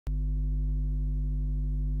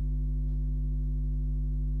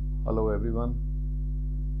Hello everyone.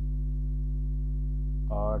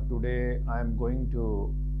 Today I am going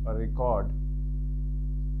to record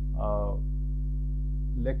a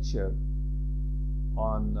lecture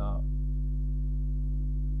on a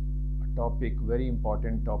topic, very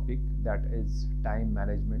important topic, that is time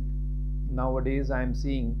management. Nowadays I am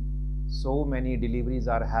seeing so many deliveries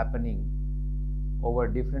are happening over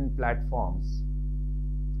different platforms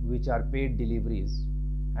which are paid deliveries,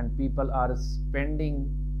 and people are spending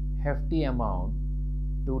hefty amount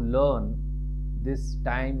to learn this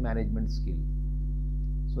time management skill.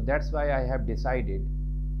 So that's why I have decided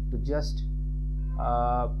to just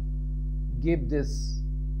give this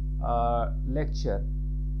lecture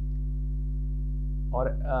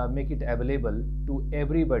or make it available to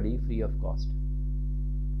everybody free of cost.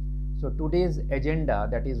 So today's agenda,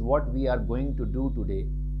 that is what we are going to do today,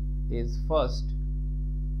 is first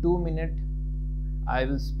 2 minutes I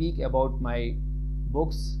will speak about my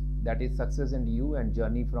books, that is Success and You and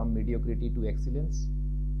Journey from Mediocrity to Excellence.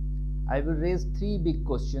 I will raise 3 big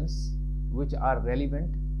questions which are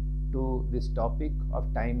relevant to this topic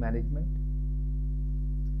of time management.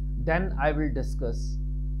 Then I will discuss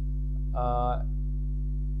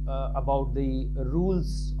about the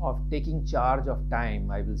rules of taking charge of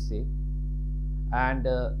time, I will say. And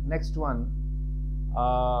next one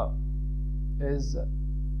is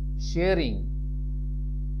sharing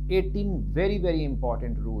 18 very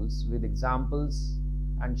important rules with examples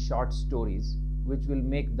and short stories which will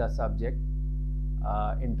make the subject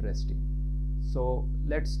interesting. So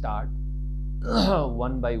let's start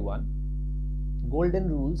one by one. Golden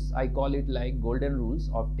rules, I call it like golden rules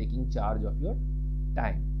of taking charge of your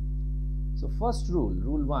time. So first rule,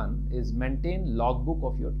 rule 1, is maintain logbook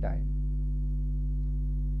of your time.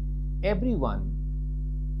 Everyone,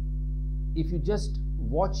 if you just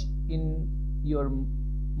watch in your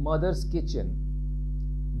mother's kitchen,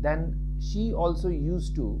 then she also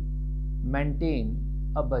used to maintain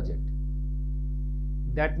a budget.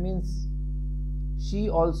 That means she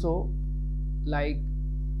also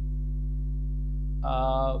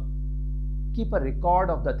keep a record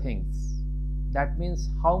of the things. That means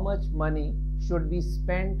how much money should be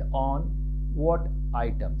spent on what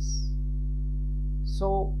items.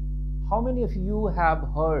 So how many of you have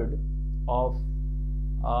heard of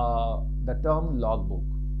the term logbook?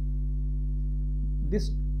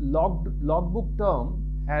 This logbook term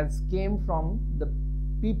has came from the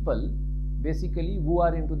people basically who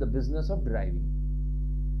are into the business of driving.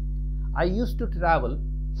 I used to travel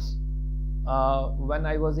when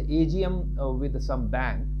I was AGM with some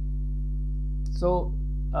bank. So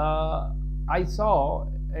I saw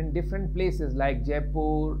in different places like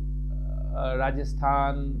Jaipur,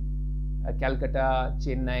 Rajasthan, Calcutta,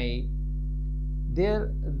 Chennai,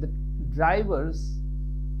 there the drivers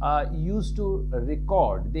used to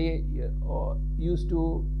record, they used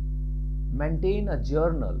to maintain a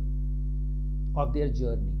journal of their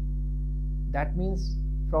journey. That means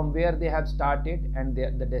from where they have started and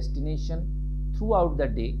the destination throughout the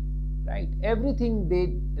day, right? Everything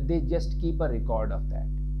they just keep a record of that.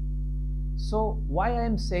 So why I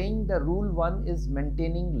am saying the rule 1 is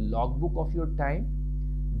maintaining logbook of your time?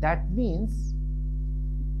 That means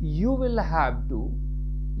you will have to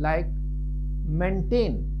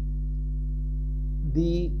maintain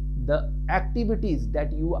the activities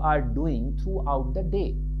that you are doing throughout the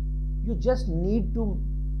day. You just need to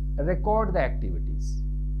record the activities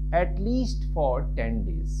at least for 10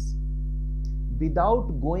 days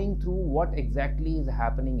without going through what exactly is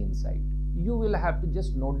happening inside. You will have to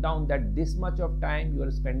just note down that this much of time you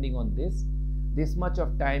are spending on this much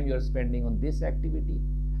of time you are spending on this activity,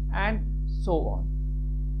 and so on.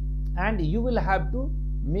 And you will have to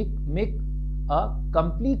make a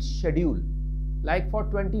complete schedule, like for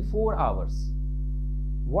 24 hours.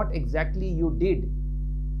 What exactly you did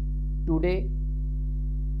today?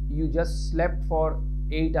 You just slept for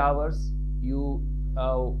 8 hours, you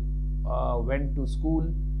went to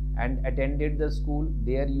school and attended the school,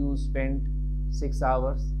 there you spent 6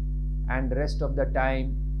 hours, and rest of the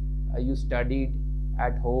time you studied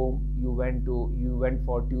at home, you went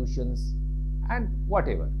for tuitions and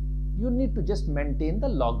whatever. You need to just maintain the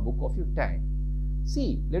logbook of your time.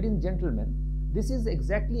 See, ladies and gentlemen, this is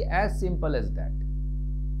exactly as simple as that.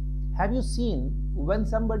 Have you seen when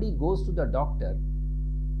somebody goes to the doctor,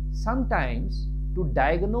 sometimes to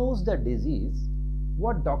diagnose the disease,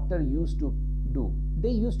 what doctor used to do?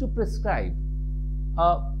 They used to prescribe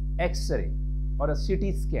a X-ray or a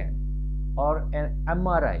CT scan or an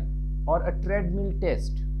MRI or a treadmill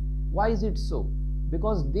test. Why is it so?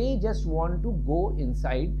 Because they just want to go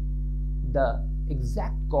inside the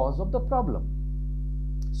exact cause of the problem.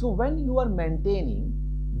 So when you are maintaining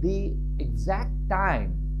the exact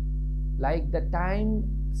time, like the time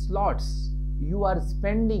slots you are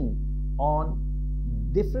spending on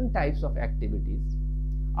different types of activities,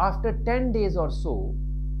 after 10 days or so,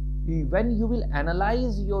 when you will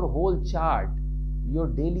analyze your whole chart, your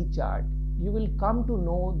daily chart, you will come to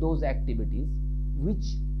know those activities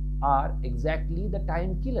which are exactly the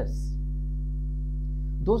time killers.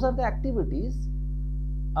 Those are the activities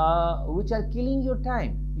which are killing your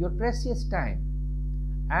time, your precious time.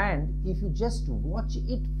 And if you just watch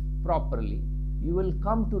it properly, you will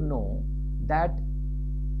come to know that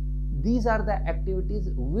these are the activities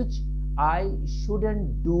which I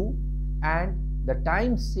shouldn't do, and the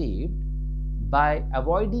time saved by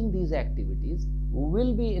avoiding these activities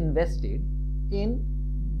will be invested in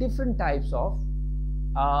different types of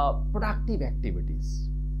productive activities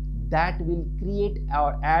that will create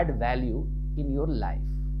or add value in your life,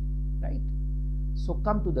 right? So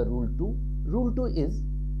come to the rule 2. Rule 2 is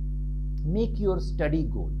make your study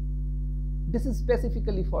goal. This is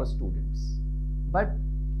specifically for students, but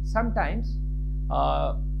sometimes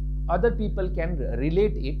other people can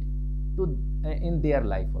relate it to in their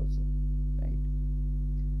life also, right?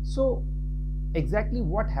 So exactly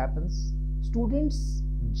what happens, students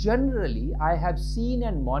generally, I have seen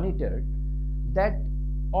and monitored that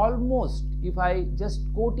almost, if I just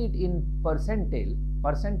quote it in percentile,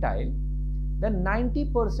 then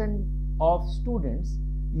 90% of students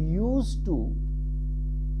used to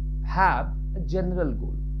have a general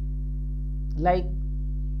goal, like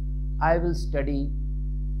I will study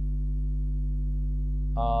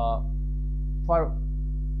for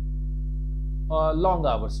long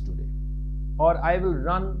hours today, or I will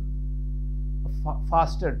run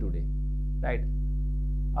faster today, right?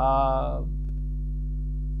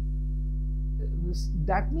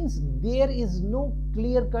 That means there is no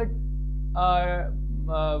clear cut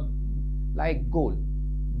like goal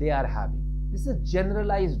they are having. This is a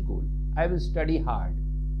generalized goal. I will study hard.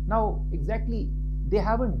 Now exactly they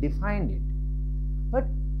haven't defined it, but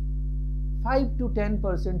 5 to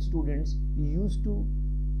 10% students used to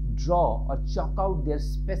draw or chalk out their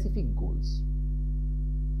specific goals.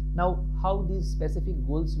 Now how these specific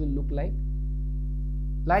goals will look like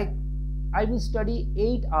I will study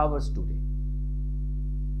 8 hours today.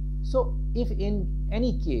 So if in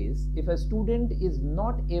any case, if a student is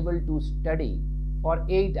not able to study for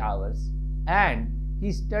 8 hours and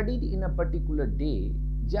he studied in a particular day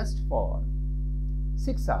just for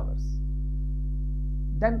 6 hours,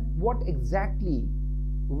 then what exactly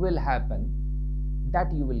will happen,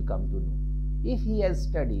 that you will come to know. If he has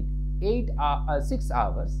studied 6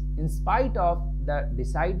 hours in spite of the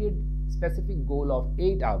decided specific goal of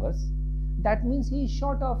 8 hours, that means he is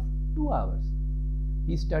short of 2 hours.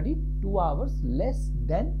 He studied 2 hours less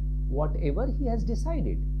than whatever he has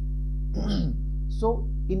decided. So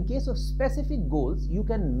in case of specific goals, you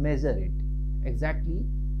can measure it exactly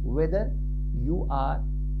whether you are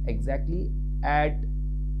exactly at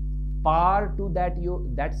par to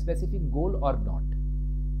that specific goal or not.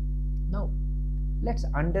 Now let's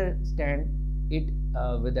understand it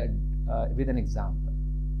with an example.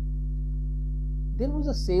 There was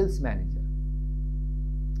a sales manager.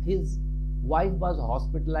 His wife was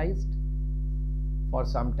hospitalized for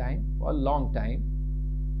some time, for a long time,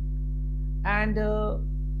 and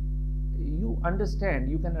you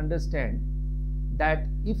can understand that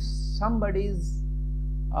if somebody's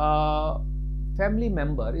family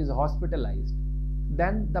member is hospitalized,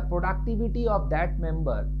 then the productivity of that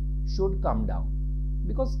member should come down,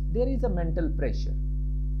 because there is a mental pressure,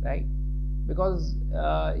 right? Because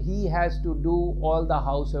he has to do all the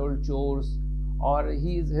household chores, or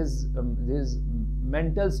his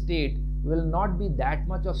mental state will not be that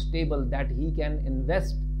much of stable that he can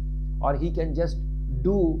invest, or he can just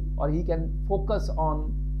do, or he can focus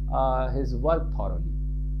on his work thoroughly.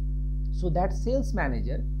 So that sales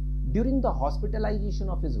manager, during the hospitalization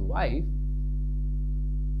of his wife,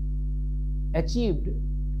 achieved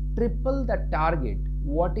triple the target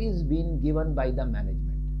what is being given by the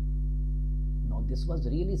management. Now this was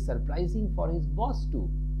really surprising for his boss too.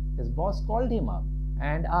 His boss called him up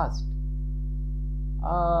and asked,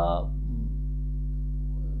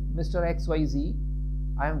 Mr. XYZ,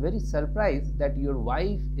 I am very surprised that your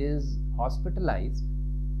wife is hospitalized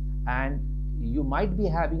and you might be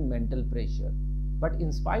having mental pressure, but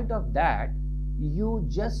in spite of that, you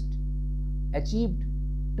just achieved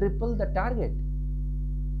triple the target.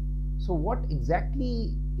 So what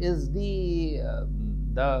exactly is the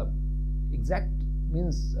exact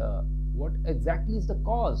means? What exactly is the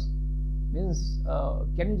cause? Means,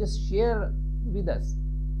 can you just share with us?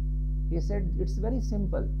 He said, it's very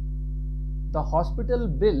simple. The hospital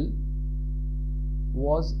bill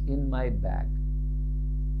was in my bag,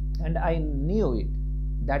 and I knew it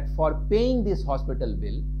that for paying this hospital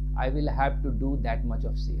bill I will have to do that much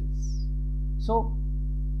of sales. So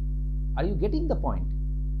are you getting the point?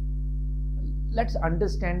 Let's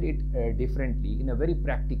understand it differently in a very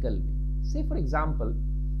practical way. Say for example,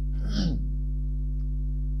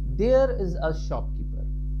 there is a shopkeeper.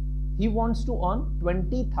 He wants to earn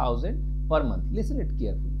 20,000 per month. Listen it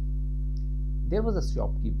carefully. There was a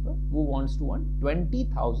shopkeeper who wants to earn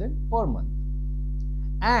 20,000 per month,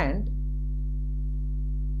 and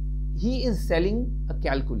he is selling a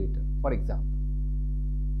calculator, for example,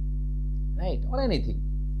 right, or anything,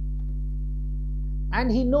 and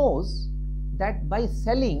he knows that by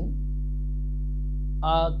selling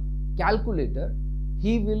a calculator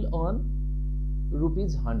he will earn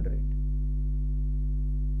rupees 100.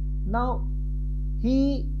 Now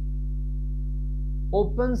he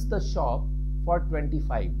opens the shop for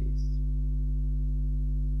 25 days,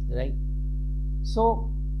 right? So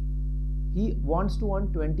he wants to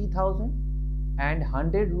earn 20,000 and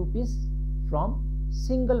 100 rupees from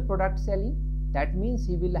single product selling. That means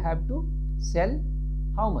he will have to sell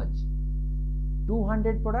how much?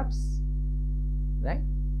 200 products, right?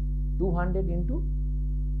 200 into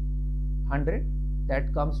 100,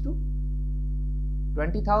 that comes to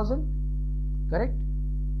 20,000, correct?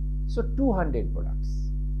 So 200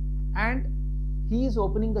 products, and he is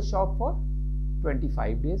opening the shop for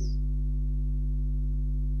 25 days.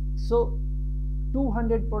 So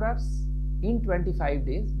 200 products in 25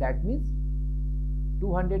 days, that means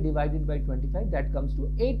 200 divided by 25, that comes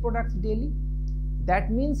to 8 products daily.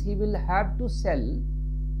 That means he will have to sell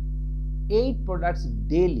 8 products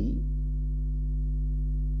daily,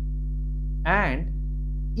 and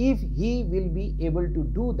if he will be able to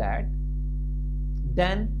do that,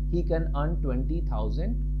 then he can earn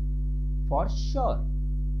 20,000 for sure.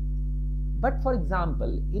 But for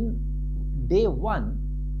example, in day 1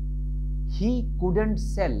 he couldn't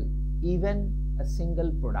sell even a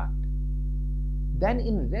single product. Then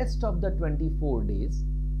in rest of the 24 days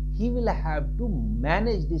he will have to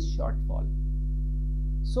manage this shortfall.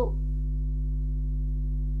 So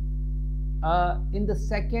in the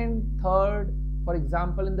second, third, for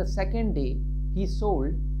example, in the second day he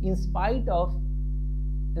sold, instead of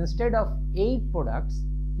 8 products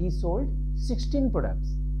he sold 16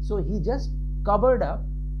 products. So he just covered up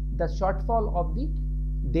the shortfall of the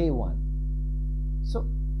day 1. So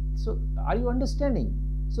are you understanding?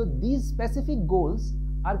 So these specific goals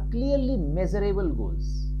are clearly measurable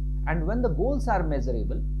goals, and when the goals are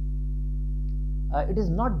measurable, it is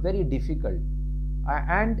not very difficult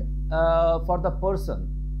and for the person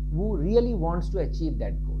who really wants to achieve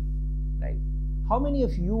that goal, right? How many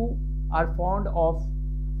of you are fond of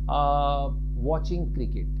watching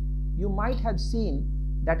cricket? You might have seen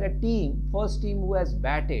that a team, first team who has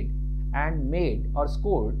batted and made or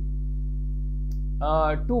scored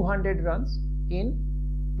 200 runs in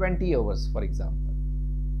 20 overs, for example.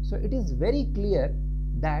 So it is very clear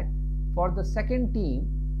that for the second team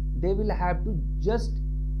they will have to just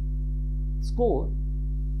score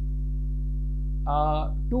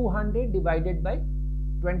 200 divided by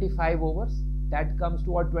 25 overs, that comes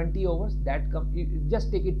to, or 20 overs, that comes,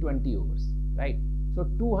 just take it 20 overs, right? So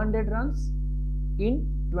 200 runs in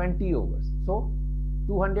 20 overs. So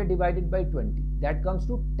 200 divided by 20, that comes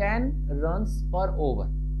to 10 runs per over.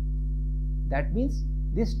 That means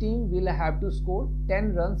this team will have to score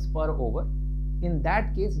 10 runs per over. In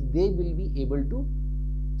that case they will be able to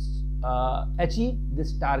achieve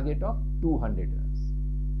this target of 200 runs,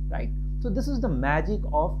 right? So this is the magic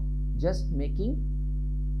of just making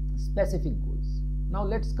specific goals. Now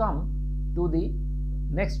let's come to the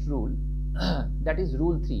next rule, that is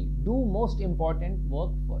rule 3. Do most important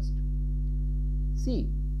work first. See,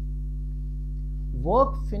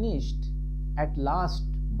 work finished at last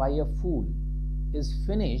by a fool is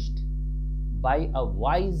finished by a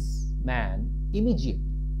wise man immediately.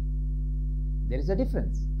 There is a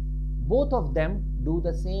difference. Both of them do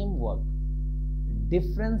the same work.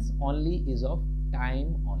 Difference only is of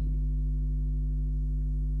time only.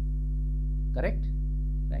 Correct?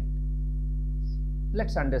 Right.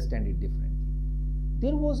 Let's understand it differently.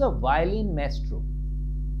 There was a violin maestro,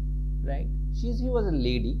 right? She was a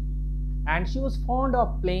lady and she was fond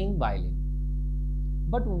of playing violin.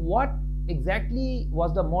 But what exactly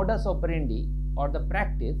was the modus operandi or the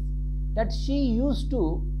practice? That she used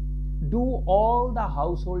to do all the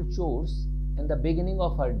household chores in the beginning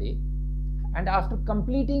of her day, and after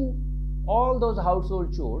completing all those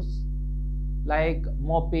household chores like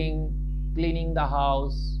mopping, cleaning the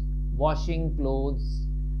house, washing clothes,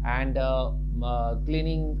 and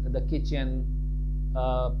cleaning the kitchen,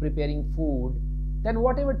 preparing food, Then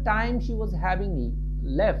whatever time she was having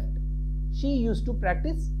left, she used to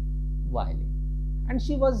practice violin, and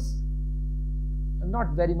she was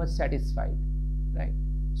not very much satisfied, right?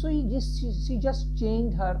 So she just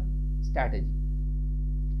changed her strategy.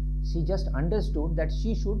 She just understood that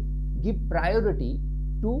she should give priority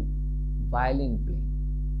to violin playing.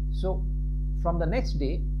 So from the next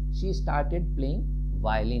day, she started playing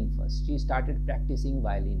violin first. She started practicing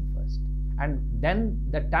violin first, and then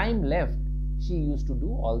the time left, she used to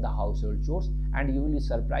do all the household chores, and you will be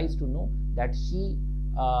surprised to know that she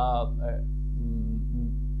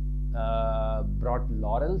brought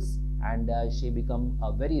laurels, and she became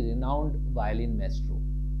a very renowned violin maestro.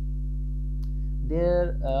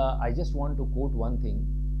 There, I just want to quote one thing.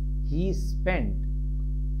 He spent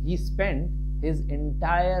his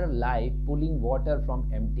entire life pulling water from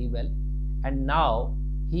empty well, and now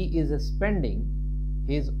he is spending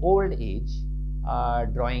his old age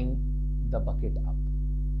drawing the bucket up.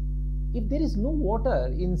 If there is no water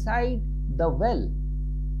inside the well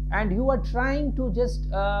and you are trying to just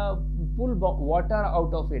pull water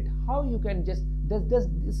out of it, how you can just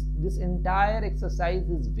this entire exercise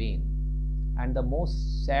is vain. And the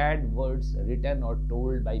most sad words written or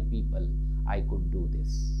told by people, I could do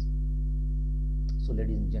this. So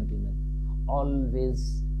ladies and gentlemen,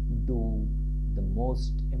 always do the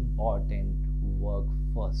most important work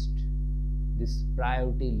first. This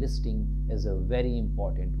priority listing is a very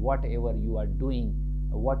important. Whatever you are doing,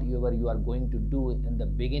 whatever you are going to do in the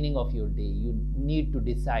beginning of your day, you need to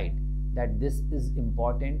decide that this is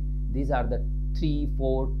important. These are the 3,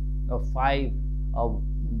 4 or 5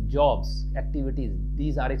 jobs, activities.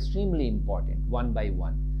 These are extremely important, one by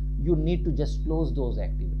one. You need to just close those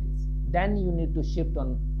activities. Then you need to shift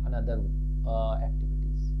on another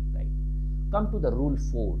activities, right? Come to the rule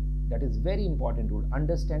 4. That is very important rule.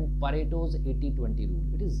 Understand Pareto's 80-20 rule.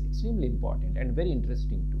 It is extremely important and very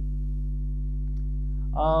interesting too.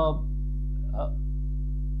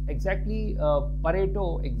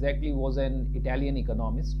 Pareto exactly was an Italian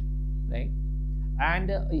economist, right?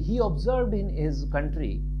 And he observed in his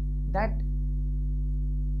country that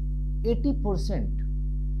 80%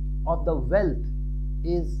 of the wealth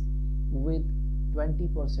is with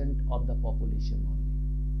 20% of the population only.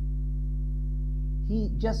 He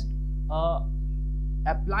just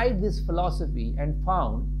applied this philosophy and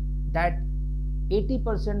found that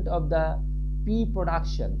 80% of the pea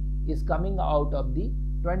production is coming out of the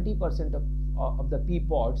 20% of the pea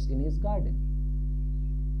pods in his garden.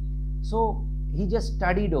 So he just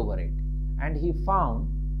studied over it and he found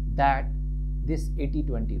that this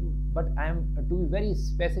 80-20 rule. But I am to be very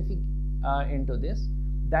specific into this,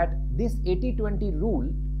 that this 80-20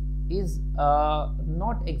 rule is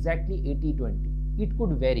not exactly 80-20. It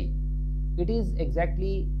could vary. It is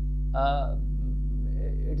exactly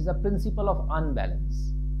it is a principle of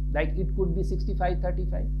unbalance. Like it could be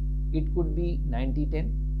 65-35, it could be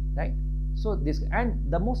 90-10, right? So this,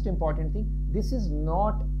 and the most important thing, this is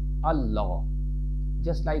not a law,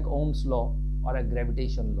 just like Ohm's law or a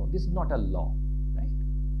gravitation law. This is not a law, right?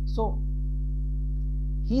 So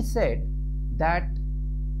he said that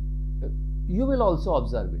you will also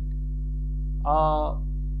observe it.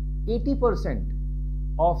 80%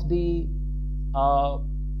 of the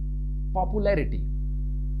popularity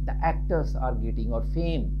the actors are getting, or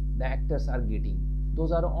fame the actors are getting,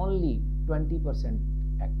 those are only 20%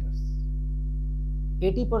 actors.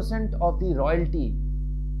 80% of the royalty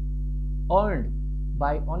earned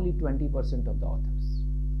by only 20% of the authors.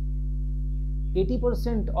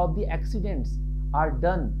 80% of the accidents are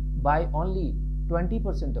done by only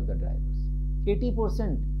 20% of the drivers.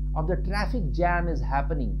 80% of the traffic jam is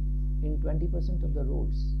happening in 20% of the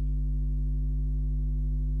roads.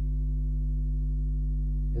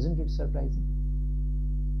 Isn't it surprising?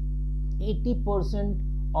 80%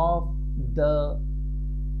 of the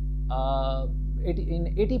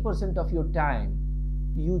in 80% of your time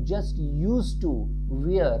you just used to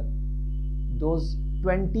wear those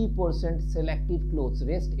 20% selective clothes.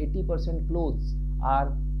 Rest 80% clothes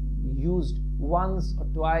are used once or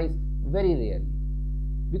twice, very rarely,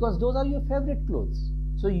 because those are your favorite clothes.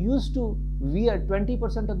 So you used to wear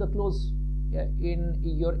 20% of the clothes in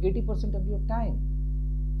your 80% of your time.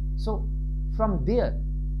 So from there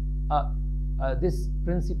this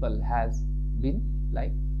principle has been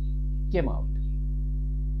came out.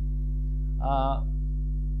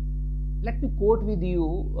 Let me quote with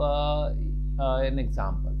you an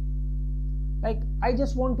example. Like, I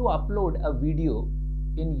just want to upload a video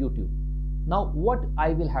in YouTube. Now what I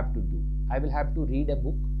will have to do? I will have to read a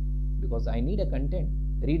book, because I need a content.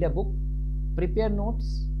 Read a book, prepare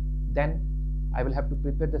notes, then I will have to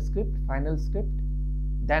prepare the script, final script,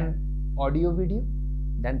 then audio video,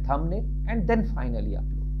 then thumbnail, and then finally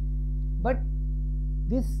upload. But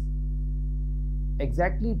this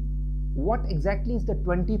what exactly is the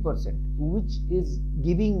 20% which is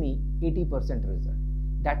giving me 80% result?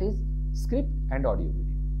 That is script and audio video,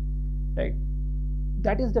 right?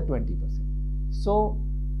 That is the 20%. So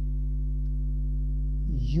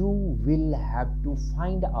you will have to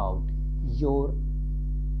find out your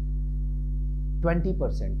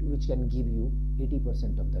 20% which can give you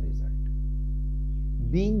 80% of the result.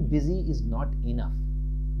 Being busy is not enough,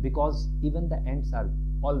 because even the ants are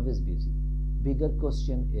always busy. Bigger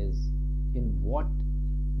question is in what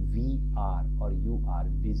we are or you are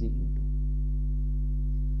busy into.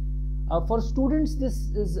 For students,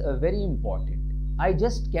 this is very important. I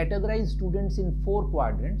just categorize students in 4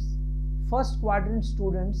 quadrants. First quadrant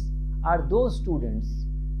students are those students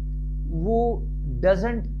who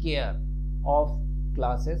doesn't care of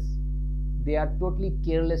classes. They are totally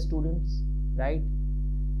careless students, right?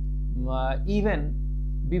 Even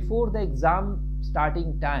before the exam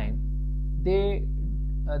starting time, they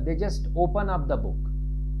just open up the book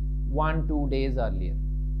 1-2 days earlier,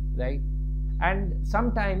 right? And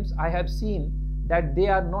sometimes I have seen that they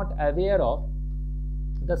are not aware of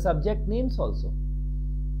the subject names also.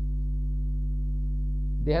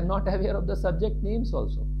 They are not aware of the subject names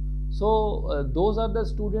also. So those are the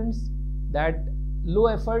students that low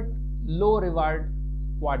effort, low reward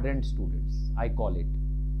quadrant students, I call it.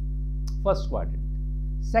 First quadrant.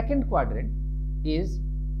 Second quadrant is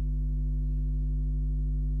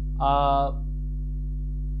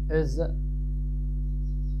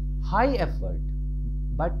high effort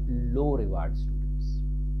but low reward students.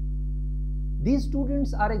 These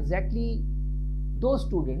students are exactly those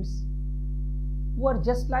students who are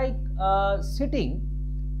just like sitting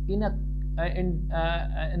in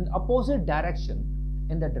an opposite direction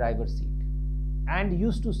in the driver's seat and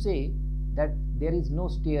used to say that there is no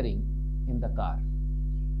steering in the car.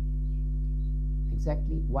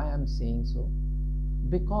 Exactly why I am saying so?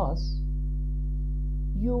 Because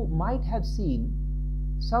you might have seen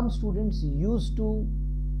some students used to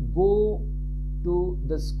go to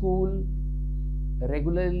the school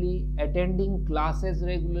regularly, attending classes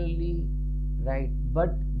regularly, right?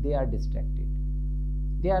 But they are distracted.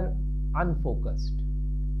 They are unfocused.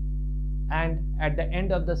 And at the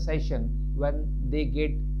end of the session, when they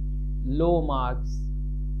get low marks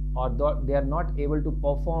or they are not able to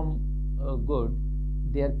perform good,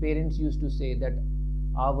 their parents used to say that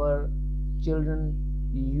our children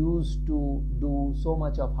used to do so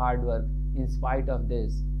much of hard work, in spite of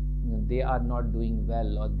this they are not doing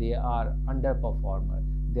well or they are underperformer.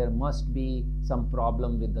 There must be some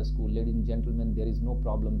problem with the school. Ladies and gentlemen, there is no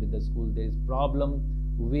problem with the school. There is problem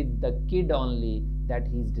with the kid only, that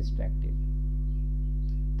he is distracted.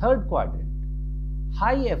 Third quadrant,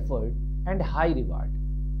 high effort and high reward,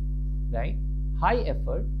 right? High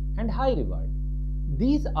effort and high reward.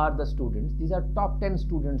 These are the students, these are top 10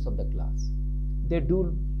 students of the class.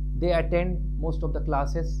 They attend most of the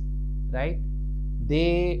classes, right?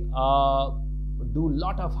 They do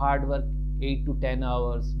lot of hard work, 8 to 10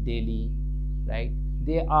 hours daily, right?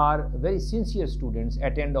 They are very sincere students,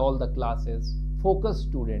 attend all the classes, focused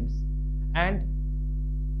students, and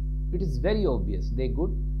it is very obvious they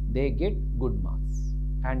get good marks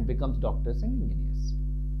and becomes doctors and engineers.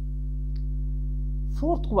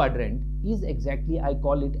 Fourth quadrant is exactly, I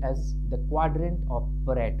call it as the quadrant of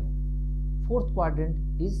Pareto. Fourth quadrant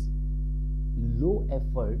is low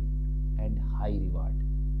effort and high reward.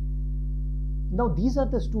 Now these are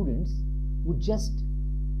the students who just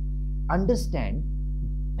understand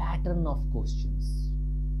pattern of questions,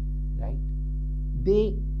 right?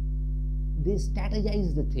 They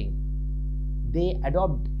strategize the thing. They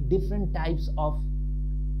adopt different types of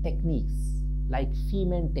techniques like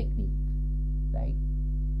Feynman technique, right?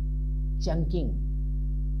 Chunking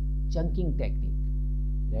technique,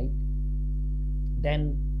 right?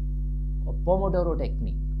 Then a Pomodoro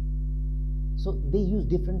technique. So they use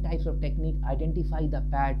different types of technique, identify the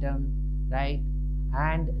pattern, right?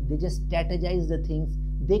 And they just strategize the things.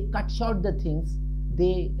 They cut short the things.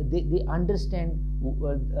 They understand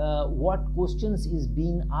what questions is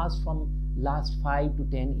being asked from last 5 to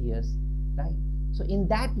 10 years, right? So in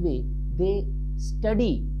that way, they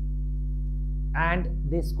study and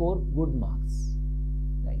they score good marks,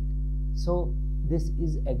 right? So this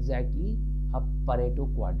is exactly a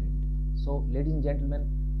Pareto quadrant. So ladies and gentlemen,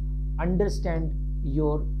 understand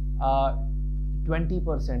your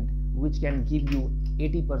 20% which can give you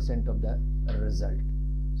 80% of the result.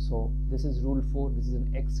 So this is rule 4. This is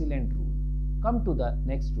an excellent rule. Come to the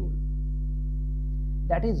next rule.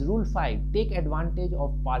 That is rule 5. Take advantage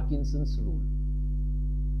of Parkinson's rule.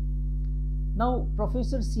 Now,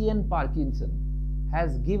 Professor C.N. Parkinson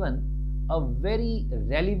has given a very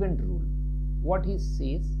relevant rule. What he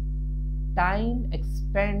says, time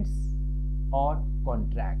expands or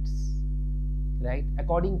contracts, right,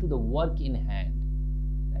 according to the work in hand,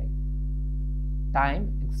 right?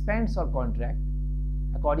 Time expands or contracts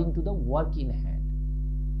according to the work in hand.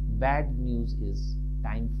 Bad news is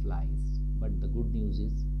time flies, but the good news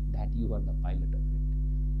is that you are the pilot of it.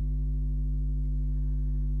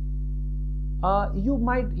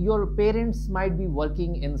 Your parents might be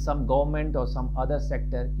working in some government or some other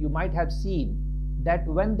sector. You might have seen that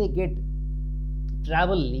when they get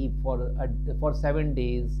travel leave for 7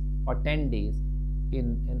 days or 10 days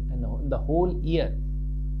in the whole year,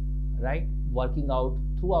 right, working out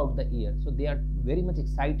throughout the year, so they are very much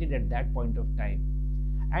excited at that point of time.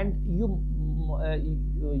 And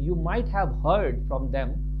you might have heard from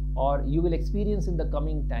them, or you will experience in the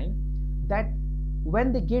coming time, that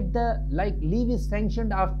when they get the leave is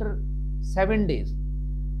sanctioned after 7 days,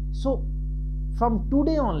 so from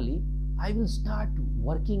today only I will start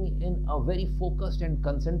working in a very focused and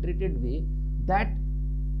concentrated way, that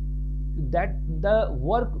the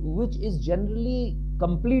work which is generally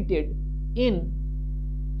completed in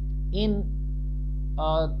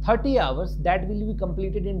 30 hours, that will be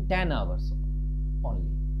completed in 10 hours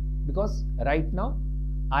only, because right now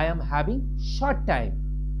I am having short time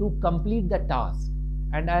to complete the task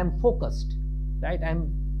and I am focused, right? I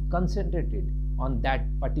am concentrated on that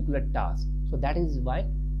particular task. So that is why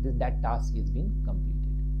that task is being completed.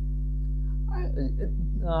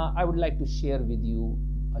 I would like to share with you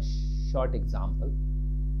a short example.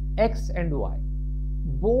 X and Y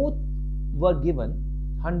both were given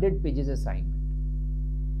 100 pages assignment,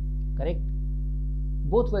 correct?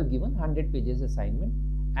 Both were given 100 pages assignment,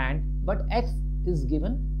 but X is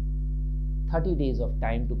given 30 days of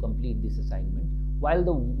time to complete this assignment, while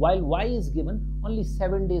Y is given only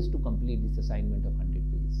 7 days to complete this assignment of 100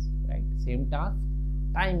 pages, right? Same task,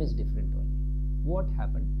 time is different only. What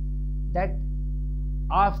happened? That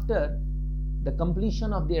after the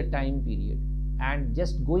completion of their time period and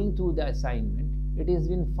just going through the assignment, it has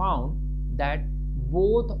been found that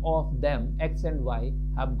both of them, X and Y,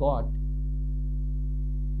 have got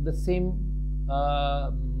the same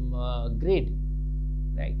grade,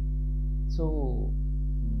 right? So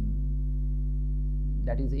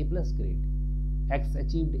that is A plus grade. X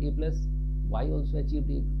achieved A plus, Y also achieved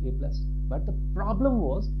A plus. But the problem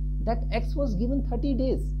was that X was given 30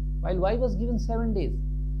 days while Y was given 7 days.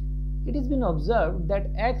 It has been observed that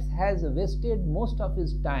X has wasted most of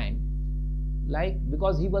his time,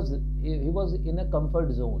 because he was in a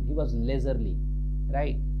comfort zone, he was leisurely,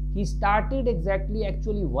 right? He started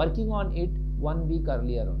actually working on it 1 week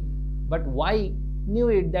earlier only, but Y knew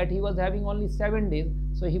it that he was having only 7 days,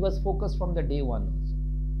 so he was focused from the day one also.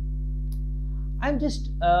 I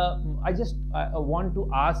want to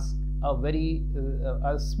ask a very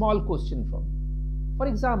small question from you. For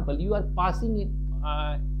example, you are passing it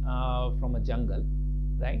from a jungle,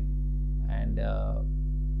 right? And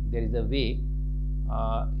there is a way.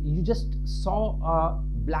 You just saw a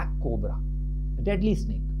black cobra, a deadly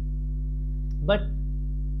snake, but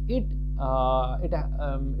it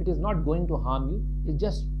is not going to harm you. It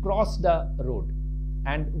just crossed the road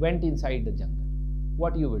and went inside the jungle.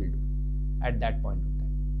 What you will do at that point of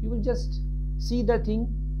time? You will just see the thing,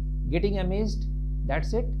 getting amazed.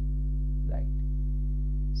 That's it, right?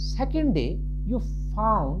 Second day, you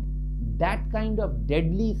found that kind of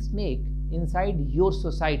deadly snake inside your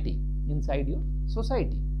society.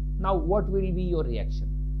 Now, what will be your reaction?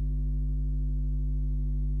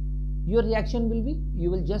 Your reaction will be, you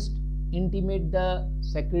will just intimate the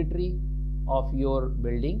secretary of your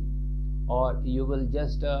building, or you will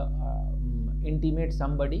just intimate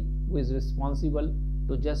somebody who is responsible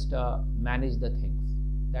to just manage the things.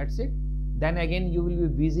 That's it. Then again you will be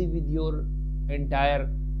busy with your entire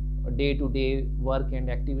day-to-day work and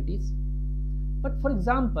activities. But for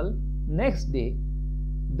example, next day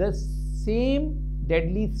the same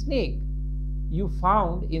deadly snake you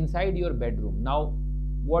found inside your bedroom. Now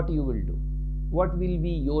what you will do? What will be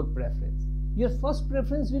your preference? Your first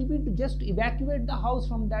preference will be to just evacuate the house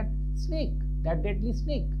from that snake, that deadly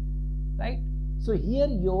snake, right? So here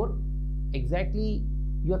your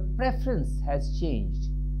preference has changed,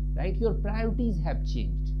 right? Your priorities have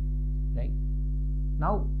changed, right?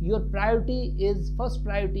 Now your first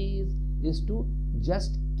priority is to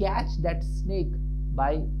just catch that snake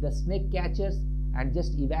by the snake catchers and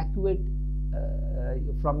just evacuate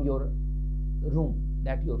from your room,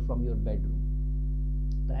 from your bedroom.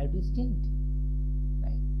 Priorities changed,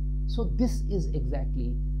 right? So this is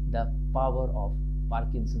exactly the power of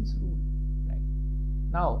Parkinson's rule, right?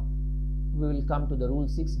 Now we will come to the rule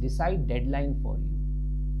 6, decide deadline for you.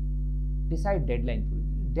 Decide deadline for you.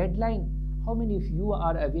 Deadline, how many of you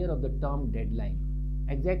are aware of the term deadline?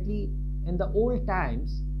 Exactly, in the old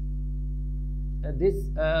times,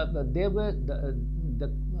 there were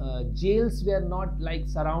the jails were not like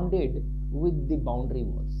surrounded with the boundary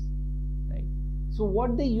walls, right? So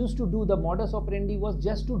what they used to do, the modus operandi was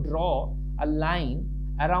just to draw a line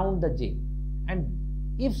around the jail, and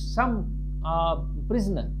if some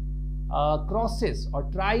prisoner crosses or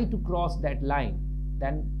try to cross that line,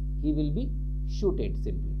 then he will be shooted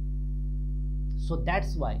simply. So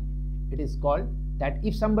that's why it is called that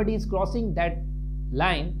if somebody is crossing that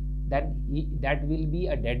line, then that will be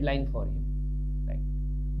a deadline for him, right?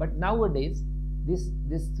 But nowadays this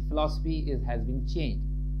philosophy has been changed.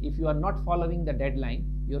 If you are not following the deadline,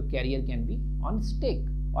 your career can be on stake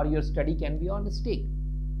or your study can be on stake.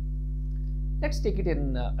 Let's take it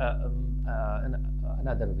in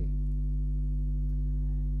another way.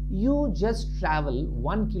 You just travel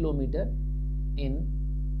 1 kilometer in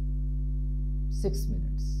 6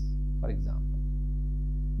 minutes, for example.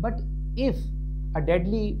 But if a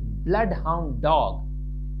deadly bloodhound dog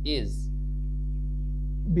is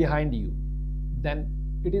behind you, then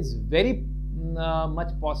it is very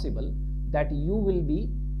much possible that you will be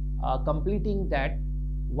completing that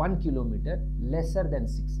 1 kilometer lesser than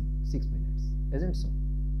 6 minutes, isn't so,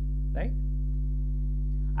 right?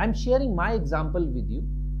 I'm sharing my example with you.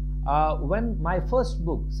 When my first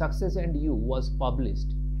book, Success and You, was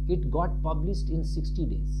published, it got published in 60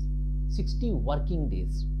 days, 60 working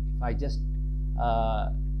days, if I just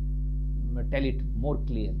tell it more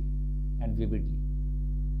clearly and vividly.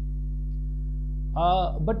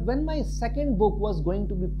 But when my second book was going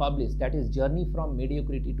to be published, that is Journey from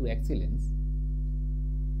Mediocrity to Excellence,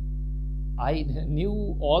 I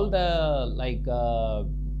knew all the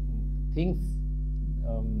things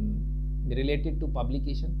related to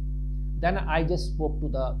publication. Then I just spoke to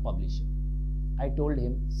the publisher. I told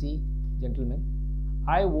him, see, gentlemen,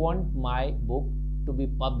 I want my book to be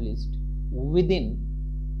published within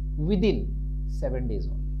 7 days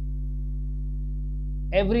only.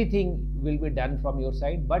 Everything will be done from your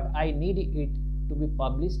side, but I need it to be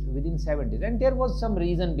published within 7 days. And there was some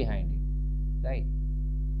reason behind it, right?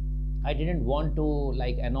 I didn't want to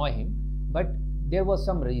like annoy him, but there was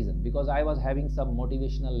some reason, because I was having some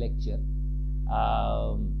motivational lecture.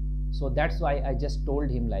 So that's why I just told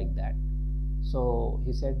him like that. So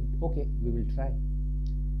he said, okay, we will try.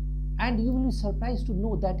 And you will be surprised to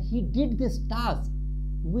know that he did this task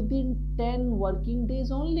within 10 working days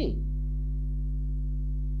only.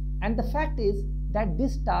 And the fact is that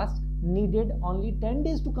this task needed only 10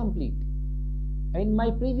 days to complete. In my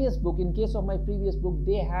previous book, in case of my previous book,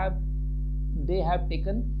 they have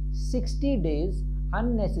taken 60 days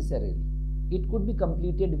unnecessarily. It could be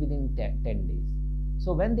completed within 10 days.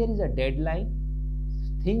 So when there is a deadline,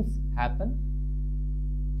 things happen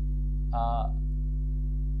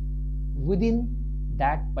within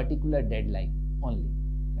that particular deadline only,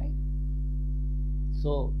 right?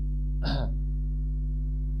 So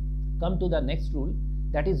come to the next rule,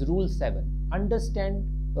 that is rule 7. Understand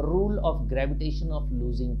rule of gravitation of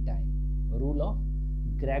losing time. Rule of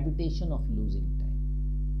gravitation of losing time,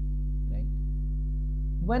 right?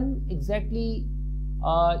 When exactly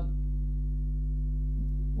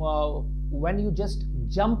when you just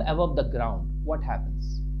jump above the ground, what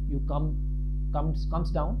happens? You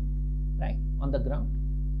comes down, right, on the ground,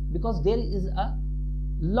 because there is a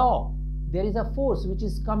law, there is a force which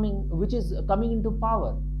is coming into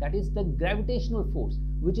power, that is the gravitational force,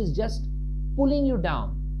 which is just pulling you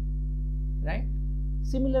down, right?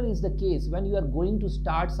 Similar is the case when you are going to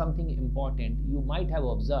start something important. You might have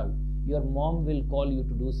observed your mom will call you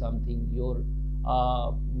to do something,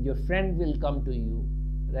 your friend will come to you,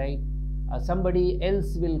 right? Somebody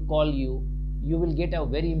else will call you, you will get a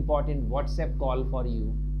very important WhatsApp call for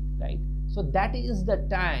you, right? So that is the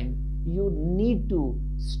time you need to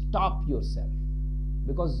stop yourself,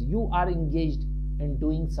 because you are engaged in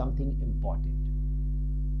doing something important.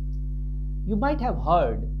 You might have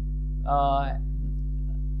heard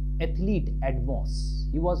athlete Edmos.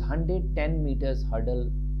 He was 110 meters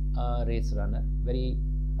hurdle race runner, very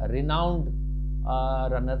renowned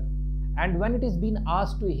runner. And when it is been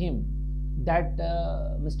asked to him that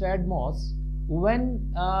Mr. Edmos, when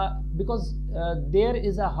because there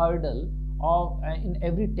is a hurdle of in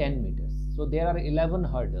every 10 meters, so there are 11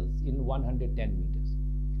 hurdles in 110 meters.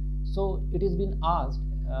 So it has been asked,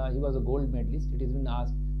 he was a gold medalist, it has been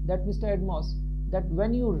asked that Mr. Edmos, that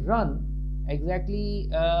when you run, exactly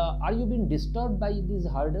are you being disturbed by these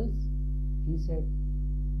hurdles? He said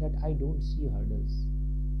that I don't see hurdles,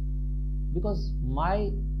 because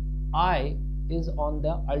my eye is on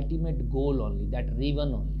the ultimate goal only, that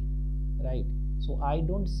Raven only, right? So I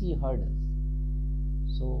don't see hurdles.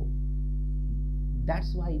 So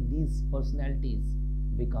that's why these personalities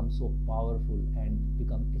become so powerful and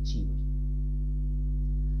become achievers.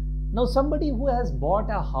 Now somebody who has bought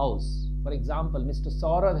a house, for example, Mr.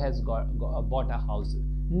 Saurav has bought a house,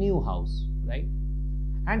 new house, right?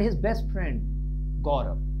 And his best friend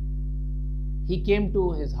Gaurav, he came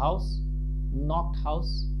to his house, knocked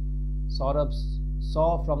house. Saurav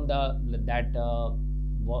saw from that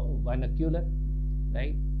vernacular,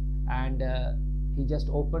 right? And he just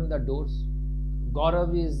opened the doors.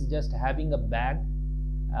 Gaurav is just having a bag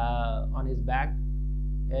on his back.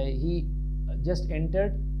 He just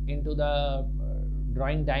entered into the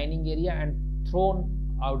drawing dining area and thrown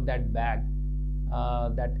out that bag,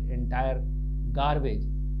 that entire garbage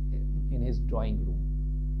in his drawing room.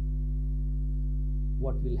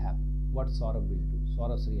 What will happen? What Saurav will do?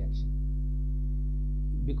 Saurav's reaction.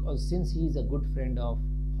 Because since he is a good friend of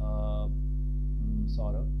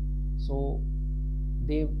Saurav, so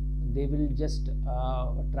they will just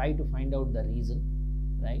try to find out the reason,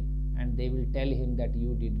 right? And they will tell him that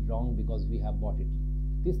you did wrong because we have bought it.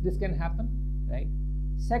 This can happen, right?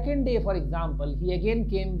 Second day, for example, he again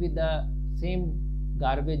came with the same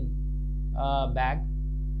garbage bag,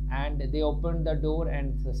 and they opened the door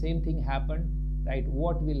and the same thing happened, right?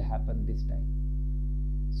 What will happen this time?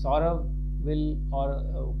 Saurav will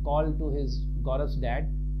call to his Gaurav's dad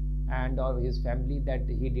and or his family that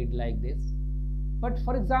he did like this. But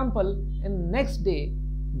for example, in next day,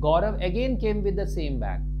 Gaurav again came with the same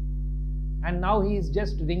bag, and now he is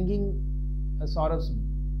just ringing Saurav's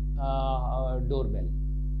doorbell.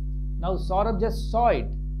 Now Saurav just saw it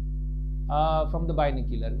from the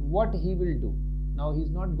binocular. What he will do? Now he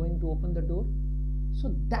is not going to open the door.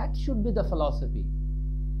 So that should be the philosophy.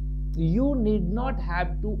 You need not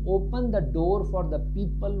have to open the door for the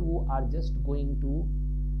people who are just going to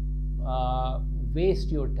waste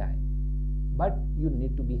your time. But you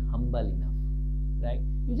need to be humble enough, right?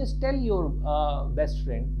 You just tell your best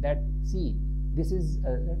friend that, see, this is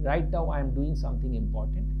right now I am doing something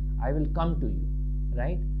important. I will come to you,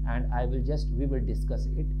 right? And we will discuss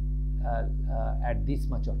it at this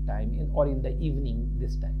much of time or in the evening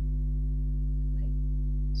this time,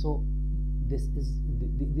 right? So this is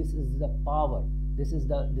the power. This is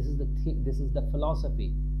the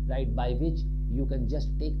philosophy, right? By which you can just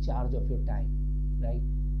take charge of your time, right?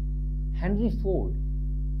 Henry Ford,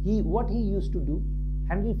 what he used to do,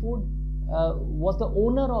 Henry Ford was the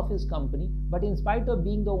owner of his company, but in spite of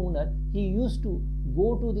being the owner, he used to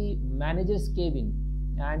go to the manager's cabin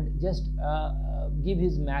and just give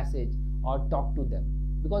his message or talk to them,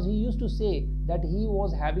 because he used to say that he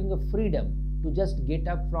was having a freedom to just get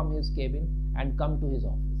up from his cabin and come to his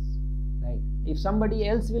office, right? If somebody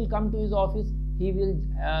else will come to his office, he will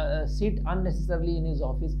sit unnecessarily in his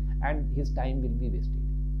office and his time will be wasted.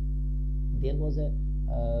 There was a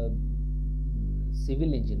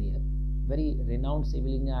civil engineer, very renowned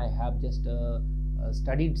civil engineer, I have just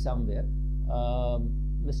studied somewhere,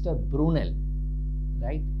 Mr. Brunel,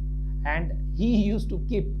 right? And he used to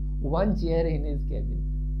keep one chair in his cabin,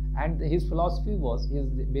 and his philosophy was,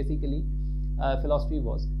 philosophy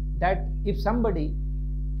was that if somebody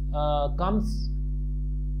comes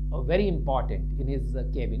very important in his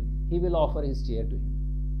cabin, he will offer his chair to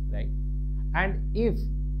him, right? And if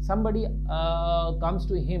somebody comes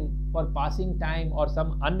to him for passing time or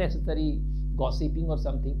some unnecessary gossiping or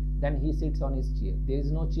something, then he sits on his chair. There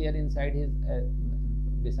is no chair inside his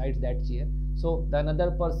besides that chair, so the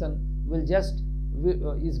another person will just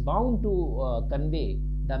is bound to convey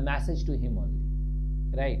the message to him only,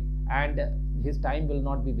 right? And his time will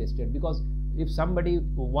not be wasted, because if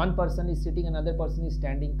one person is sitting, another person is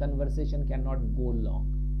standing, conversation cannot go long,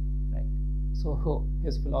 right? So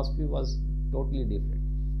his philosophy was totally different.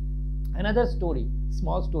 Another story,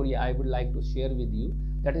 small story I would like to share with you,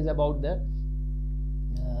 that is about the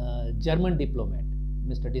German diplomat,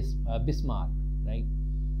 Mr. Bismarck, right?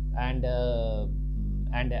 And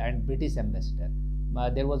British ambassador.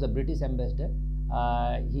 There was a British ambassador.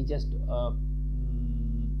 He just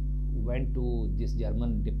went to this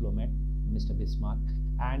German diplomat, Mr. Bismarck,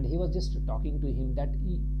 and he was just talking to him that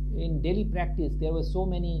in daily practice there were so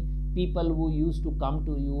many people who used to come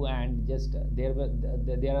to you, and just there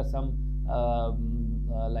are some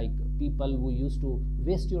like people who used to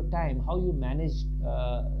waste your time. How you manage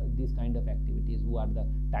these kind of activities? Who are the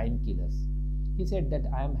time killers? He said that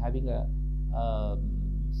I am having a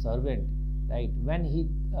servant, right? When he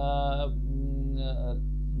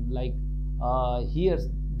hears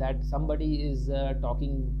that somebody is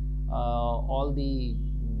talking all the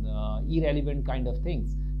irrelevant kind of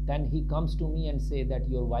things, then he comes to me and say that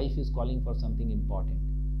your wife is calling for something important.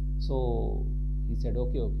 So he said,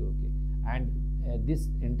 okay. And this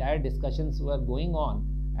entire discussions were going on,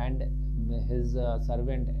 and his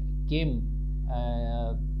servant came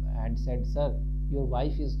and said, sir, your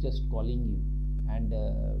wife is just calling you and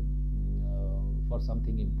for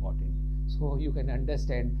something important. So you can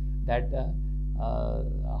understand that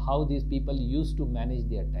how these people used to manage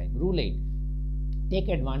their time. Rule 8, take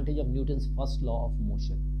advantage of Newton's first law of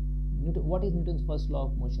motion. What is Newton's first law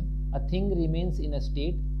of motion? A thing remains in a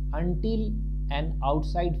state until an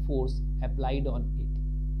outside force applied on it.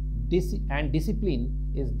 And discipline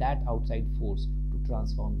is that outside force to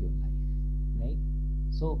transform your life, right?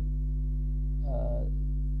 So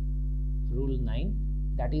rule 9,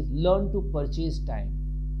 that is learn to purchase time.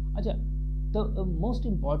 Achha, the most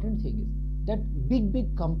important thing is that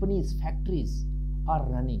big companies, factories are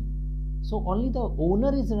running. So only the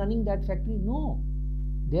owner is running that factory? No.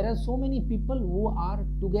 There are so many people who are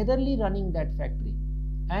togetherly running that factory,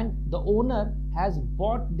 and the owner has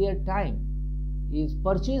bought their time. He has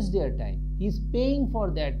purchased their time. He is paying for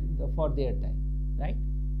that, for their time, right?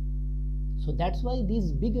 So that's why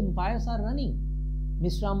these big empires are running.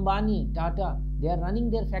 Mr. Ambani, Tata, they are running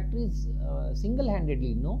their factories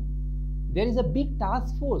single-handedly. No, there is a big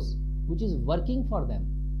task force which is working for them,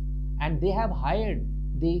 and they have hired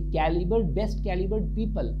the best calibered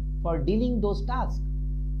people for dealing those tasks,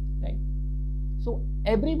 right? So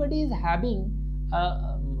everybody is having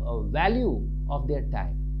a value of their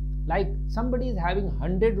time. Like somebody is having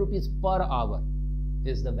 100 rupees per hour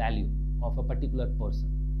is the value of a particular person.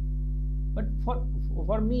 But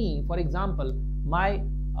for me, for example, my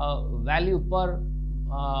value per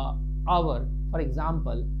hour, for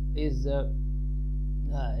example, is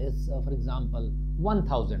for example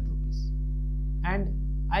 1000 rupees, and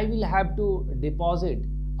I will have to deposit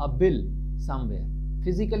a bill somewhere.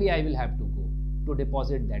 Physically, I will have to go to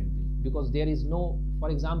deposit that bill, because there is no, for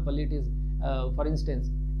example, it is for instance,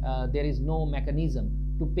 there is no mechanism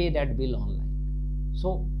to pay that bill online.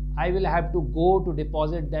 So I will have to go to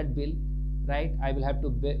deposit that bill, right? I will have to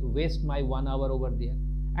waste my 1 hour over there,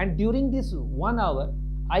 and during this 1 hour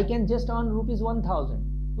I can just earn rupees 1000.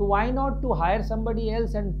 So why not to hire somebody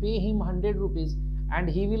else and pay him 100 rupees, and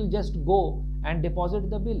he will just go and deposit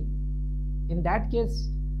the bill? In that case,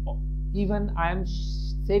 even I am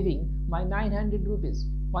saving my 900 rupees,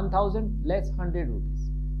 1000 less 100 rupees,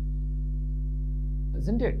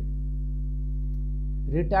 isn't it?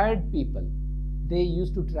 Retired people, they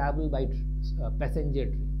used to travel by passenger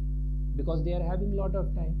train because they are having lot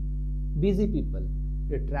of time. Busy people,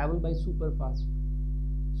 they travel by super fast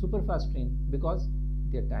train because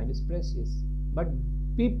their time is precious. But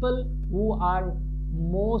people who are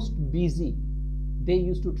most busy, they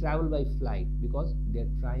used to travel by flight because their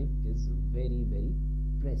time is very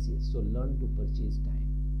precious. So learn to purchase time.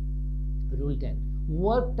 Rule 10,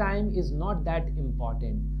 work time is not that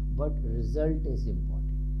important, but result is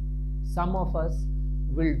important. Some of us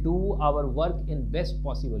will do our work in best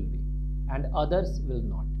possible way and others will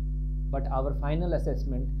not, but our final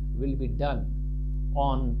assessment will be done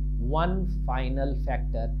on one final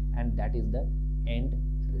factor, and that is the end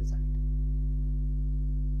result.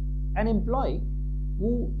 An employee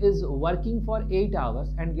who is working for 8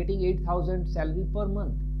 hours and getting 8,000 salary per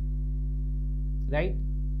month, right?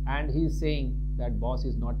 And he is saying that boss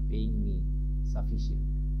is not paying me sufficient,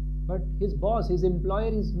 but his boss, his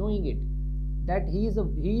employer is knowing it, that he is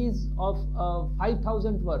of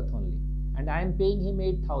 5,000 worth only, and I am paying him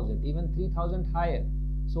 8,000, even 3,000 higher.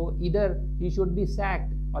 So either he should be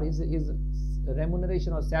sacked, or his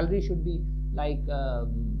remuneration or salary should be like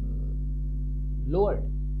lowered,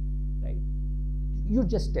 right? You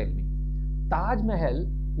just tell me. Taj Mahal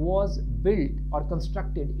was built or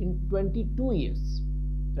constructed in 22 years,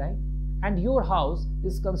 right? And your house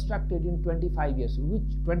is constructed in 25 years.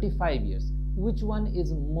 Which one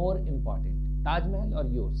is more important, Taj Mahal or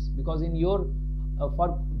yours? Because in your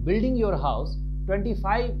for building your house,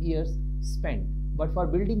 25 years spent, but for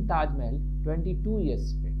building Taj Mahal, 22 years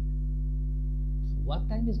spent. So work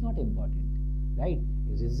time is not important, right?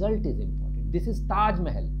 Result is important. This is Taj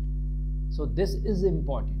Mahal, so this is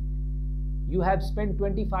important. You have spent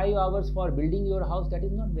 25 hours for building your house, that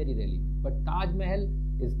is not very relevant, but Taj Mahal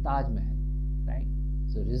is Taj Mahal, right?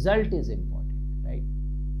 So result is important, right?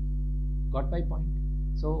 Got my point?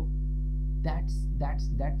 So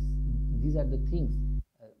these are the things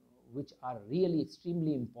which are really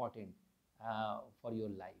extremely important for your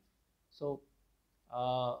life. So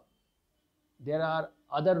there are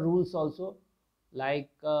other rules also, like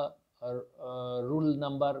rule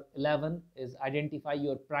number 11 is identify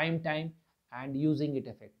your prime time and using it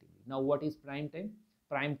effectively. Now what is prime time?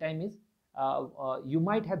 prime time is, you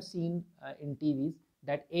might have seen in TVs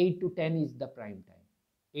that 8 to 10 is the prime time,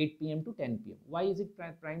 8 p.m. to 10 p.m. Why is it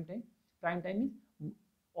prime time? Prime time is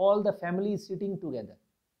all the family is sitting together.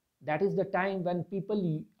 That is the time when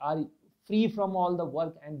people are free from all the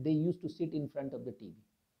work and they used to sit in front of the TV.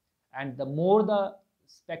 And the more the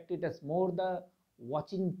spectators, more the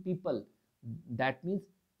watching people, that means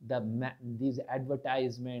these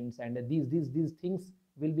advertisements and these things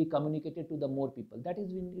will be communicated to the more people. That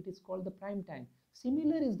is when it is called the prime time.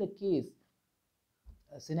 Similar is the case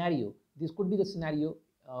scenario. This could be the scenario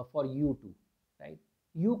for you too, right?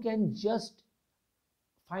 You can just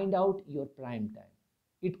find out your prime time.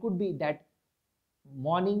 It could be that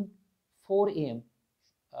morning 4 a.m.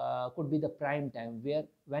 Could be the prime time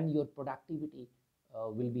when your productivity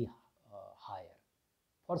will be higher.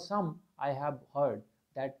 For some, I have heard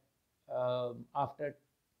that after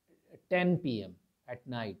 10 p.m. at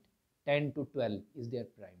night, 10 to 12 is their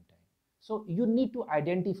prime time. So you need to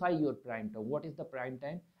identify your prime time. What is the prime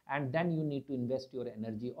time? And then you need to invest your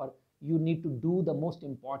energy, or you need to do the most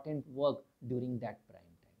important work during that prime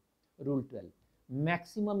time. Rule 12,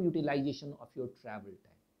 maximum utilization of your travel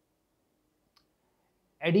time.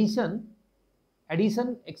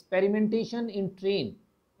 Edison experimentation in train,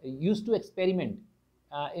 used to experiment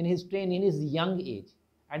in his train in his young age.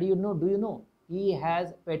 And do you know, he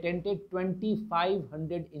has patented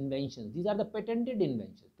 2,500 inventions. These are the patented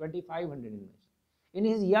inventions, 2,500 inventions. In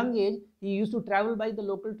his young age, he used to travel by the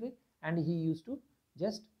local train and he used to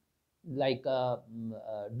just like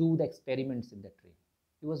do the experiments in the train.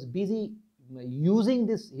 He was busy using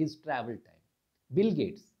his travel time. Bill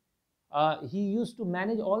Gates, he used to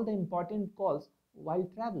manage all the important calls while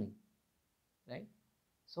traveling, right?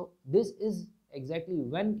 So this is exactly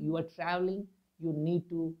when you are traveling, you need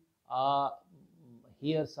to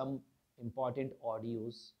hear some important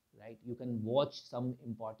audios, right? You can watch some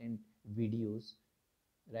important videos,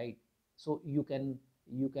 right? So you can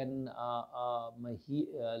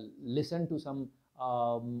listen to some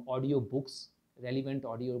audio books, relevant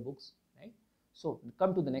audio books, right? So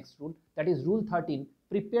come to the next rule, that is rule 13,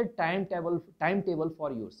 prepare timetable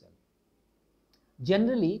for yourself.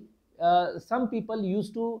 Generally, some people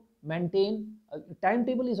used to maintain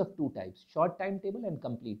timetable is of two types, short timetable and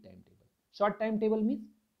complete timetable. Short timetable means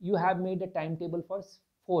you have made a timetable for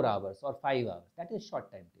 4 hours or 5 hours, that is short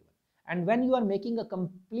timetable. And when you are making a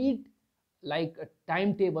complete like a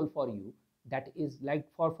timetable for you, that is like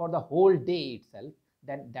for the whole day itself,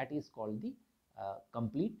 then that is called the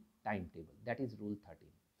complete timetable. That is rule 13.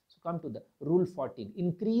 So come to the rule 14,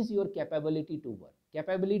 increase your capability to work.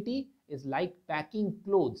 Capability is like packing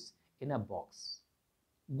clothes in a box.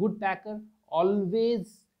 Good packer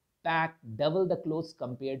always pack double the clothes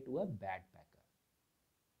compared to a bad packer.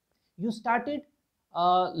 You started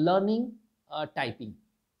learning typing.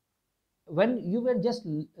 When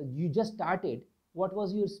you just started, what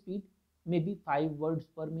was your speed? Maybe 5 words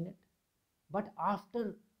per minute. But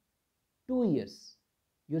after 2 years,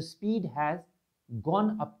 your speed has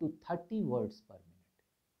gone up to 30 words per minute.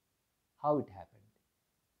 How it happened?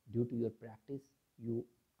 Due to your practice, you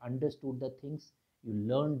understood the things, you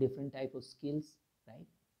learned different type of skills, right?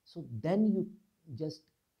 So then you just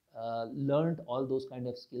learned all those kind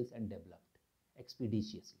of skills and developed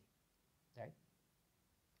expeditiously, right?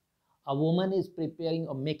 A woman is preparing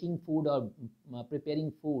or making food or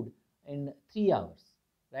preparing food in 3 hours,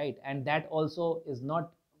 right? And that also is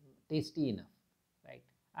not tasty enough, right?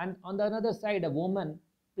 And on the other side, a woman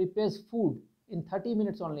prepares food in 30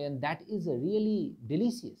 minutes only, and that is really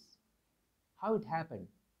delicious. How it happened?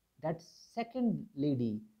 That second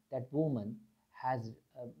lady, that woman, has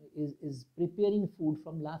is preparing food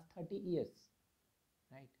from last 30 years,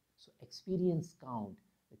 right? So experience count,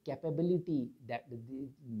 the capability that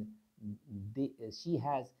she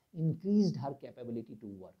has increased her capability to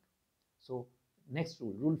work. So next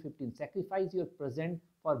rule, rule 15, sacrifice your present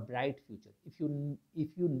for bright future. If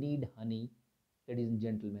you need honey, ladies and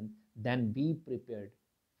gentlemen, then be prepared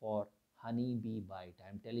for honey bee bite. I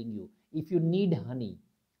am telling you, if you need honey,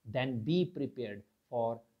 then be prepared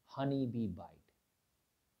for honey bee bite.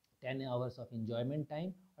 10 hours of enjoyment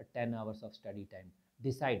time or 10 hours of study time.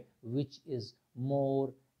 Decide which is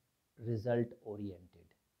more result oriented.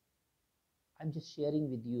 I'm just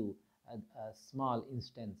sharing with you a small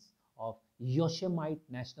instance of Yosemite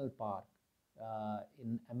National Park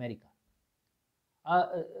in America.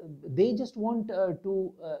 They just want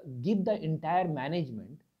to give the entire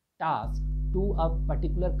management task to a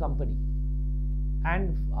particular company,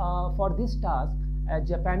 and for this task a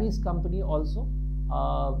Japanese company also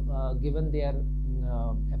given their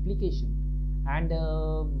application, and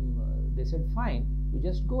they said fine, you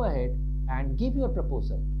just go ahead and give your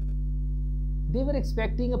proposal. They were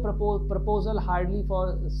expecting a proposal hardly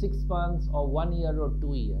for 6 months or 1 year or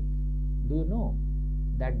 2 years. Do you know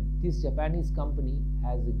that this Japanese company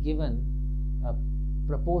has given a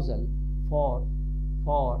proposal for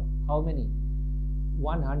how many?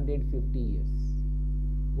 150 years.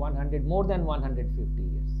 More than 150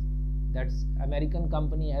 years. That's American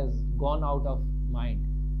company has gone out of mind.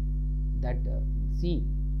 That see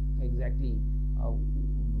exactly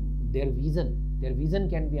their vision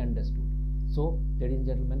can be understood. So, ladies and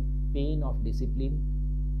gentlemen, pain of discipline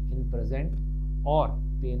in present or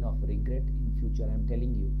pain of regret in future. I am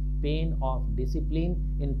telling you, pain of discipline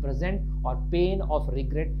in present or pain of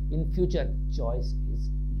regret in future. Choice is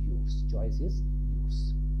yours. Choice is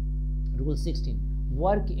yours. Rule 16.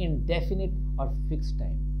 Work in definite or fixed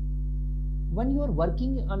time. When you are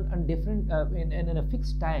working on different in a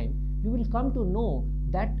fixed time, you will come to know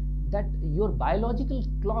that your biological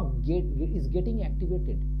clock is getting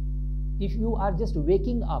activated. If you are just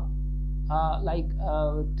waking up like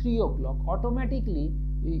 3 o'clock, automatically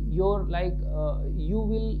you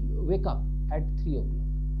will wake up at 3 o'clock.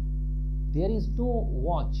 There is no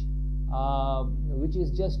watch which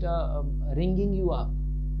is just ringing you up,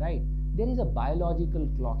 right? There is a biological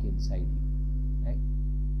clock inside you, right?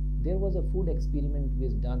 There was a food experiment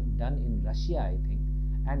which done in Russia, I think,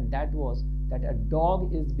 and that was that a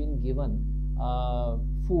dog is being given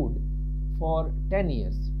food for 10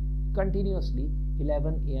 years continuously,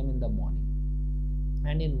 11 a.m. in the morning,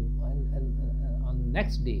 and on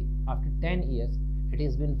next day after 10 years it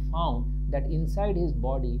has been found that inside his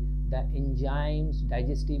body the enzymes,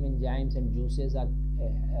 digestive enzymes and juices are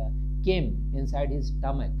came inside his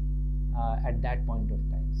stomach at that point of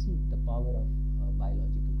time. See the power of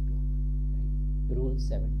biological clock, right? Rule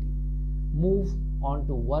 17. Move on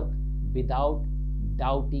to work without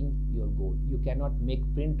doubting your goal. You cannot make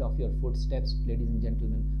print of your footsteps, ladies and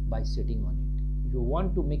gentlemen, by sitting on it. If you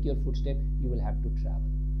want to make your footstep, you will have to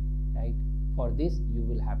travel, right? For this, you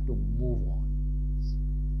will have to move on.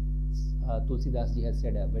 Tulsidas ji has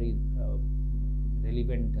said a very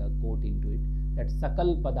relevant quote into it, that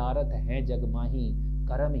Sakal Padarat hai Jagmahi,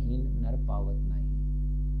 Karamhin Nar Pavat Nahi.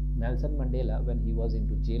 Nelson Mandela, when he was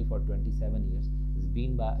into jail for 27 years,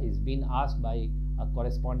 is been asked by a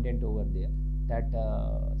correspondent over there that,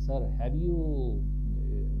 sir,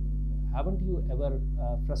 haven't you ever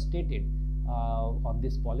frustrated on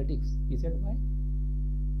this politics? He said, why?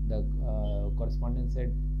 The correspondent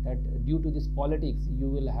said that due to this politics,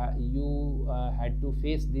 you had to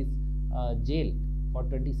face this jail for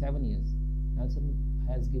 27 years. Nelson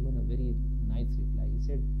has given a very nice reply. He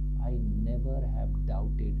said, I never have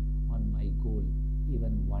doubted on my goal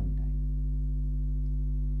even one time.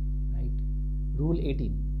 Right? Rule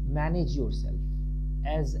 18. Manage yourself.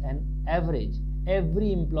 As an average,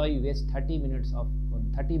 every employee wastes 30 minutes of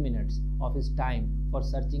his time for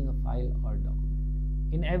searching a file or document.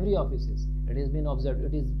 In every offices, it has been observed.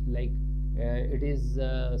 It is like it is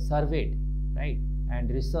surveyed, right, and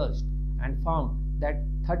researched and found that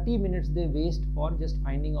 30 minutes they waste for just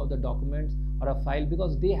finding out the documents or a file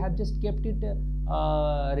because they have just kept it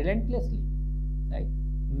relentlessly, right?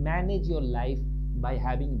 Manage your life by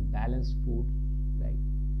having balanced food, right?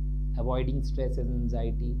 Avoiding stress and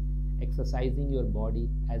anxiety, exercising your body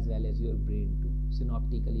as well as your brain too.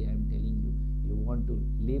 Synoptically, I am telling you, you want to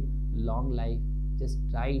live long life, just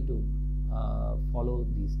try to follow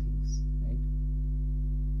these things, right?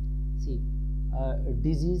 See,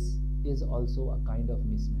 disease is also a kind of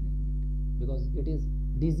mismanagement because it is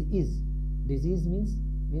disease. Disease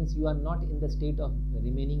means you are not in the state of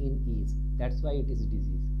remaining in ease. That's why it is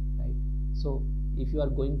disease, right? So if you are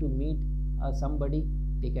going to meet somebody,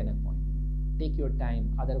 take an appointment. Take your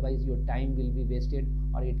time, otherwise your time will be wasted,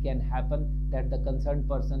 or it can happen that the concerned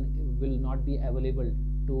person will not be available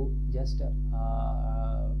to just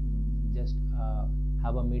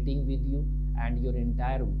have a meeting with you, and your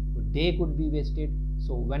entire day could be wasted.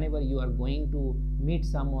 So whenever you are going to meet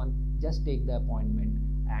someone, just take the appointment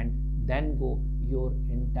and then go. Your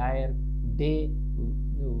entire day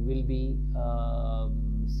will be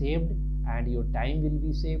saved and your time will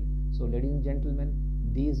be saved. So ladies and gentlemen,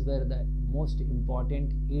 these were the most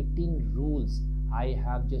important 18 rules I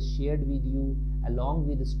have just shared with you along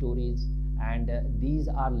with the stories, and these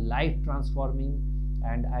are life transforming,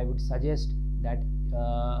 and I would suggest that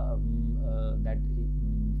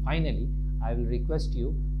finally I will request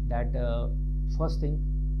you that first thing,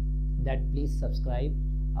 that please subscribe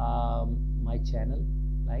my channel,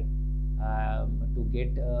 like to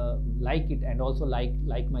get like it, and also like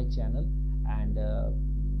my channel, and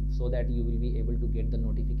so that you will be able to get the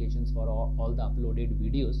notifications for all the uploaded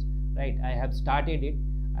videos, right? I have started it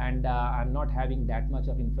and I'm not having that much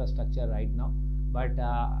of infrastructure right now, but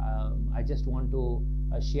I just want to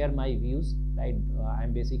share my views, right?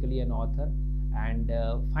 I'm basically an author, and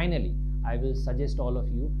finally I will suggest all of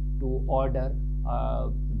you to order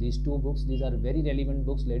these two books. These are very relevant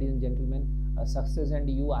books, ladies and gentlemen. Success and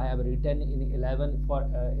You I have written in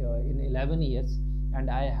 11 years, and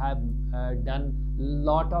I have done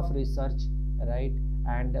lot of research, right?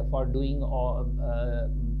 And for doing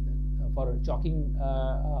for chalking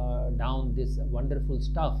down this wonderful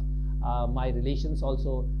stuff, my relations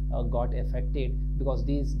also got affected, because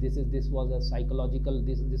this was a psychological,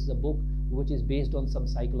 this is a book which is based on some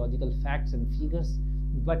psychological facts and figures,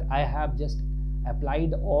 but I have just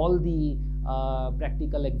applied all the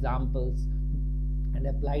practical examples and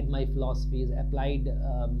applied my philosophies, applied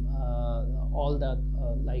all the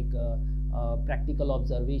practical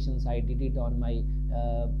observations. I did it on my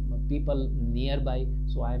people nearby,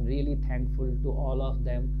 so I am really thankful to all of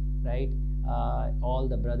them, right? All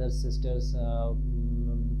the brothers, sisters,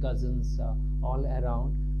 cousins, all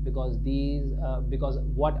around, because because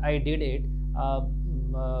what I did it,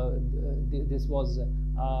 this was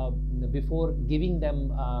before giving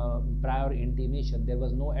them prior intimation. There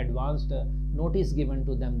was no advanced notice given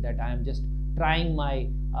to them that I am just trying my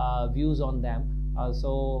views on them.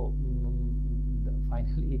 So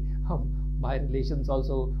finally my relations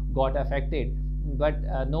also got affected, but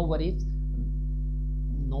no worries.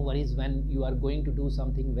 No worries, when you are going to do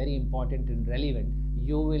something very important and relevant,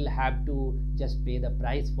 you will have to just pay the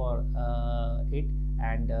price for it.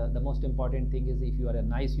 And the most important thing is, if you are a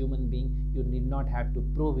nice human being, you need not have to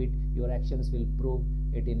prove it. Your actions will prove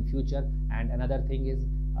it in future. And another thing is,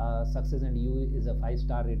 Success and You is a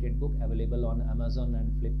 5-star rated book, available on Amazon and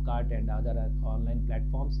Flipkart and other online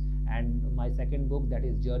platforms. And my second book, that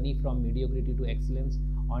is Journey from Mediocrity to Excellence,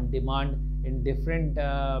 on demand in different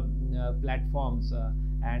platforms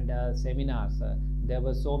and seminars. There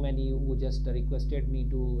were so many who just requested me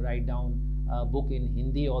to write down a book in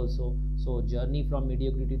Hindi also. So Journey from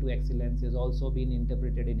Mediocrity to Excellence is also been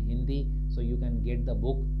interpreted in Hindi, so you can get the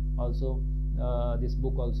book also, this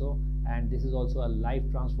book also. And this is also a life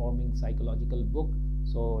transforming psychological book.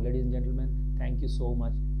 So ladies and gentlemen, thank you so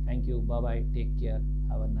much. Thank you. Bye bye. Take care.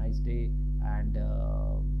 Have a nice day, and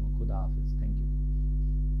Khuda Hafiz. Thank you.